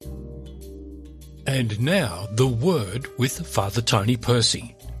And now, the Word with Father Tony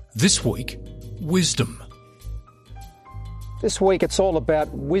Percy. This week, wisdom. This week it's all about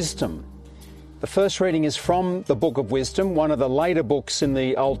wisdom. The first reading is from the Book of Wisdom, one of the later books in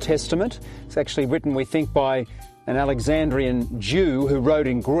the Old Testament. It's actually written, we think, by an Alexandrian Jew who wrote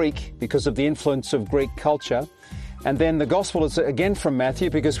in Greek because of the influence of Greek culture. And then the Gospel is again from Matthew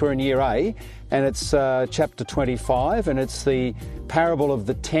because we're in Year A, and it's chapter 25, and it's the parable of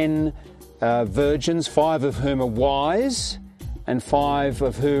the 10 virgins, 5 of whom are wise and 5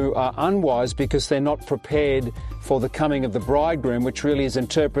 of whom are unwise because they're not prepared for the coming of the bridegroom, which really is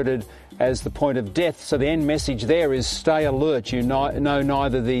interpreted as the point of death. So the end message there is stay alert, you know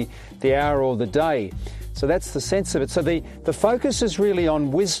neither the hour or the day. So that's the sense of it. So the focus is really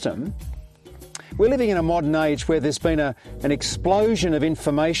on wisdom. We're living in a modern age where there's been an explosion of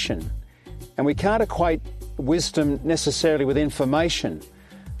information, and we can't equate wisdom necessarily with information.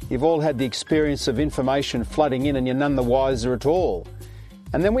 You've all had the experience of information flooding in and you're none the wiser at all.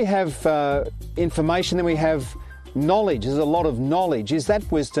 And then we have information, then we have knowledge. There's a lot of knowledge. Is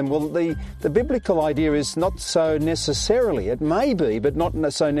that wisdom? Well, the biblical idea is not so necessarily. It may be, but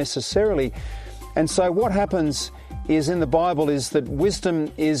not so necessarily. And so what happens is in the Bible is that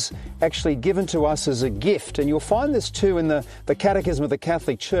wisdom is actually given to us as a gift. And you'll find this too in the Catechism of the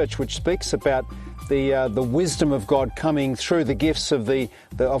Catholic Church, which speaks about the wisdom of God coming through the gifts of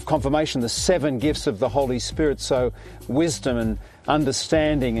of confirmation, the 7 gifts of the Holy Spirit. So wisdom and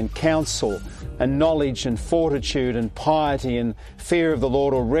understanding and counsel and knowledge and fortitude and piety and fear of the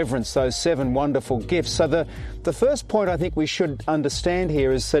Lord or reverence, those 7 wonderful gifts. So the first point I think we should understand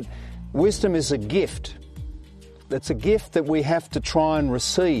here is that wisdom is a gift. It's a gift that we have to try and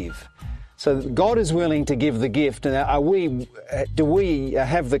receive. So God is willing to give the gift, and do we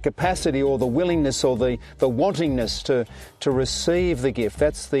have the capacity or the willingness or the wantingness to receive the gift?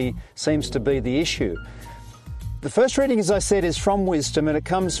 Seems to be the issue. The first reading, as I said, is from wisdom, and it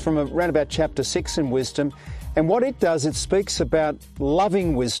comes from around about chapter 6 in wisdom. And what it does, it speaks about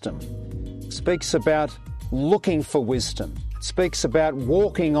loving wisdom. It speaks about looking for wisdom. It speaks about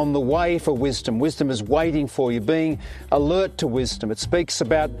walking on the way for wisdom. Wisdom is waiting for you, being alert to wisdom. It speaks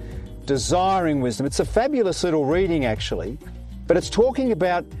about desiring wisdom. It's a fabulous little reading, actually, but it's talking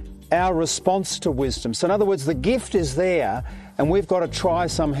about our response to wisdom. So in other words, the gift is there, and we've got to try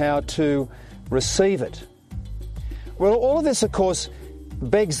somehow to receive it. Well, all of this, of course,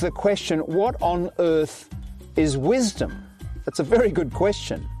 begs the question, what on earth is wisdom? That's a very good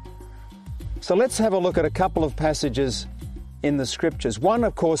question. So let's have a look at a couple of passages in the Scriptures. One,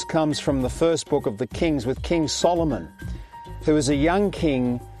 of course, comes from the first book of the Kings with King Solomon, who is a young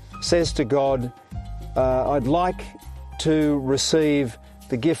king, says to God, I'd like to receive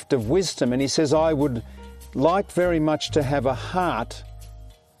the gift of wisdom. And he says, I would like very much to have a heart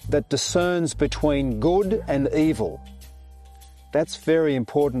that discerns between good and evil. That's very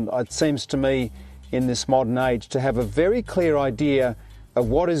important, it seems to me, in this modern age, to have a very clear idea of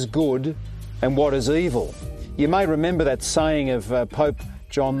what is good and what is evil. You may remember that saying of Pope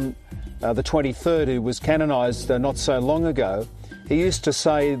John the 23rd, who was canonised not so long ago. He used to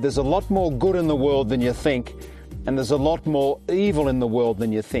say, there's a lot more good in the world than you think, and there's a lot more evil in the world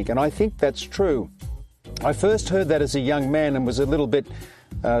than you think. And I think that's true. I first heard that as a young man and was a little bit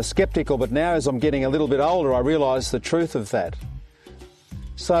sceptical, but now as I'm getting a little bit older, I realise the truth of that.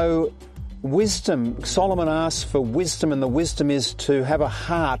 So wisdom, Solomon asks for wisdom, and the wisdom is to have a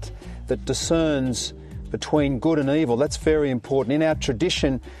heart that discerns between good and evil. That's very important. In our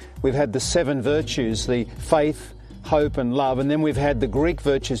tradition, we've had the 7 virtues, the faith, hope and love, and then we've had the Greek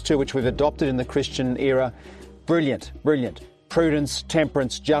virtues too, which we've adopted in the Christian era. Brilliant. Prudence,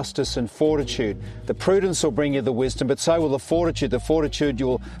 temperance, justice and fortitude. The prudence will bring you the wisdom, but so will the fortitude. The fortitude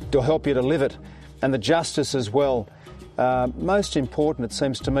will help you to live it, and the justice as well. Most important, it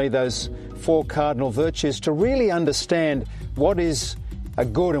seems to me, those 4 cardinal virtues, to really understand what is a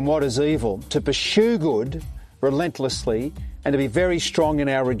good and what is evil, to pursue good relentlessly, and to be very strong in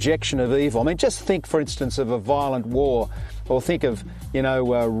our rejection of evil. I mean, just think, for instance, of a violent war, or think of,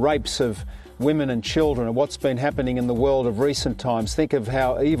 rapes of women and children, and what's been happening in the world of recent times. Think of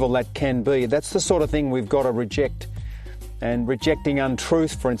how evil that can be. That's the sort of thing we've got to reject. And rejecting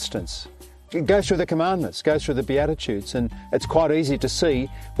untruth, for instance. Go through the commandments, go through the Beatitudes, and it's quite easy to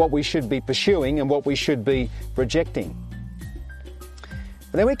see what we should be pursuing and what we should be rejecting.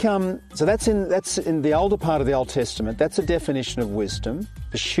 And then we come, so that's in the older part of the Old Testament. That's a definition of wisdom,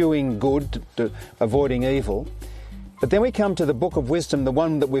 pursuing good, avoiding evil. But then we come to the Book of Wisdom, the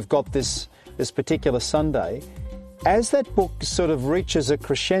one that we've got this particular Sunday. As that book sort of reaches a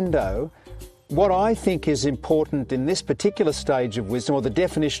crescendo, what I think is important in this particular stage of wisdom, or the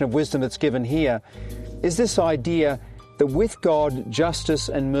definition of wisdom that's given here, is this idea that with God, justice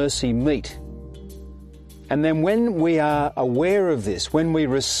and mercy meet. And then when we are aware of this, when we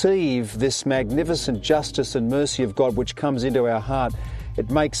receive this magnificent justice and mercy of God which comes into our heart, it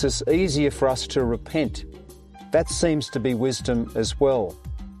makes it easier for us to repent. That seems to be wisdom as well.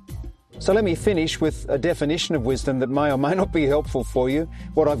 So let me finish with a definition of wisdom that may or may not be helpful for you.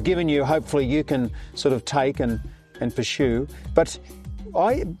 What I've given you, hopefully you can sort of take and pursue. But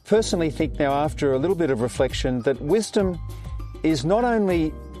I personally think now, after a little bit of reflection, that wisdom is not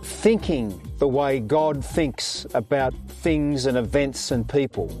only thinking the way God thinks about things and events and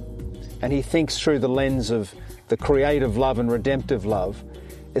people, and he thinks through the lens of the creative love and redemptive love.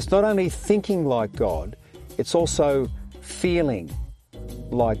 It's not only thinking like God, it's also feeling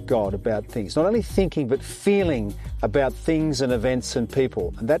like God about things. Not only thinking, but feeling about things and events and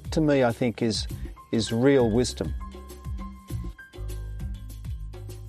people. And that, to me, I think is real wisdom.